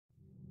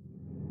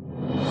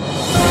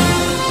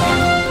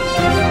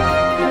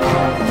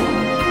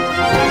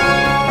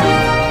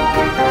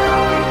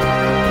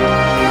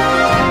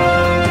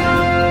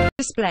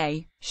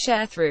display.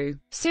 Sharethrough.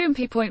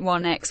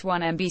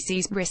 Soompi.1x1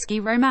 MBC's risky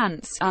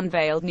romance,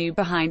 unveiled new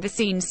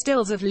behind-the-scenes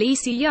stills of Lee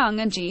Si-young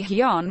and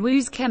Hyun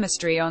Woo's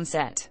chemistry on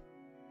set.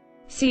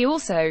 See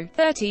also,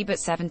 30 but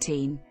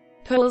 17.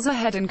 Pulls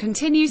ahead and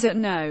continues at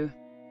no.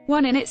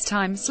 1 in its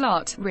time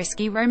slot.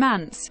 Risky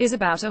Romance is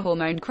about a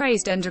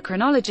hormone-crazed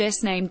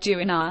endocrinologist named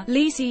Juina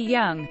Lee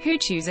Si-young, who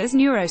chooses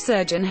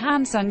neurosurgeon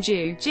Han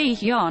Sung-ju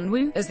Ji-hyun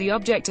Woo as the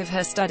object of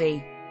her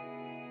study.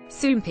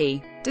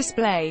 Soompi.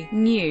 Display.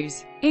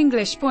 News.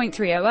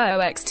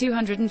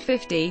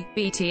 English.300x250,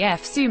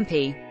 BTF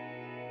Soompi.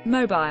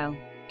 Mobile.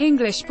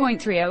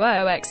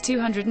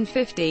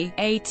 English.300x250,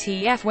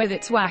 ATF. With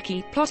its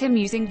wacky plot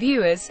amusing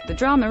viewers, the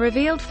drama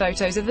revealed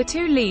photos of the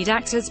two lead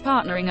actors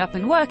partnering up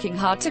and working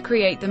hard to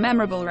create the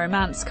memorable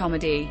romance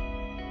comedy.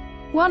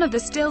 One of the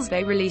stills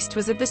they released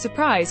was of the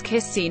surprise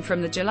kiss scene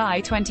from the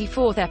July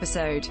 24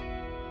 episode.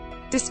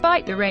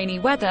 Despite the rainy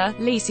weather,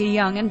 Lee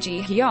Si-young and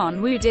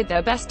Ji-hyun Woo did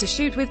their best to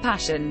shoot with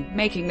passion,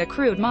 making the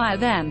crew admire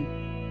them.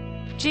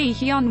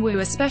 Ji-hyun Woo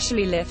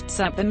especially lifts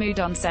up the mood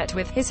on set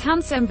with his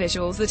handsome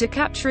visuals that are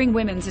capturing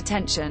women's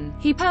attention.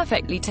 He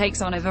perfectly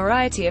takes on a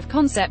variety of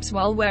concepts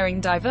while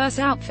wearing diverse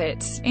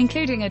outfits,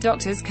 including a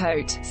doctor's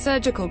coat,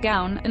 surgical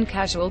gown, and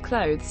casual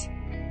clothes.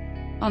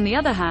 On the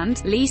other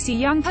hand, Lee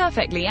Si-young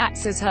perfectly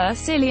acts as her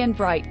silly and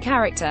bright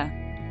character.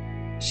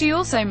 She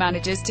also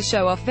manages to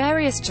show off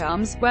various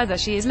charms, whether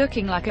she is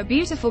looking like a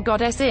beautiful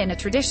goddess in a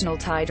traditional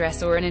tie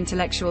dress or an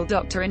intellectual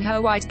doctor in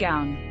her white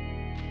gown.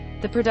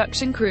 The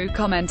production crew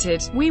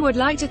commented, "We would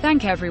like to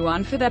thank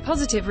everyone for their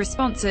positive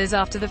responses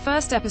after the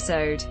first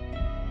episode.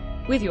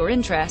 With your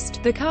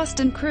interest, the cast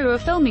and crew are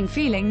filming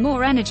feeling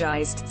more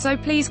energized, so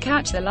please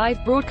catch the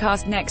live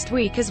broadcast next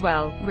week as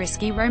well."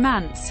 Risky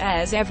Romance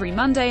airs every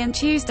Monday and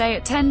Tuesday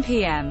at 10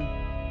 p.m.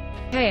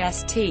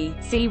 KST.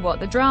 See what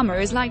the drama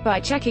is like by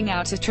checking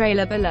out a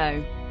trailer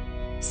below.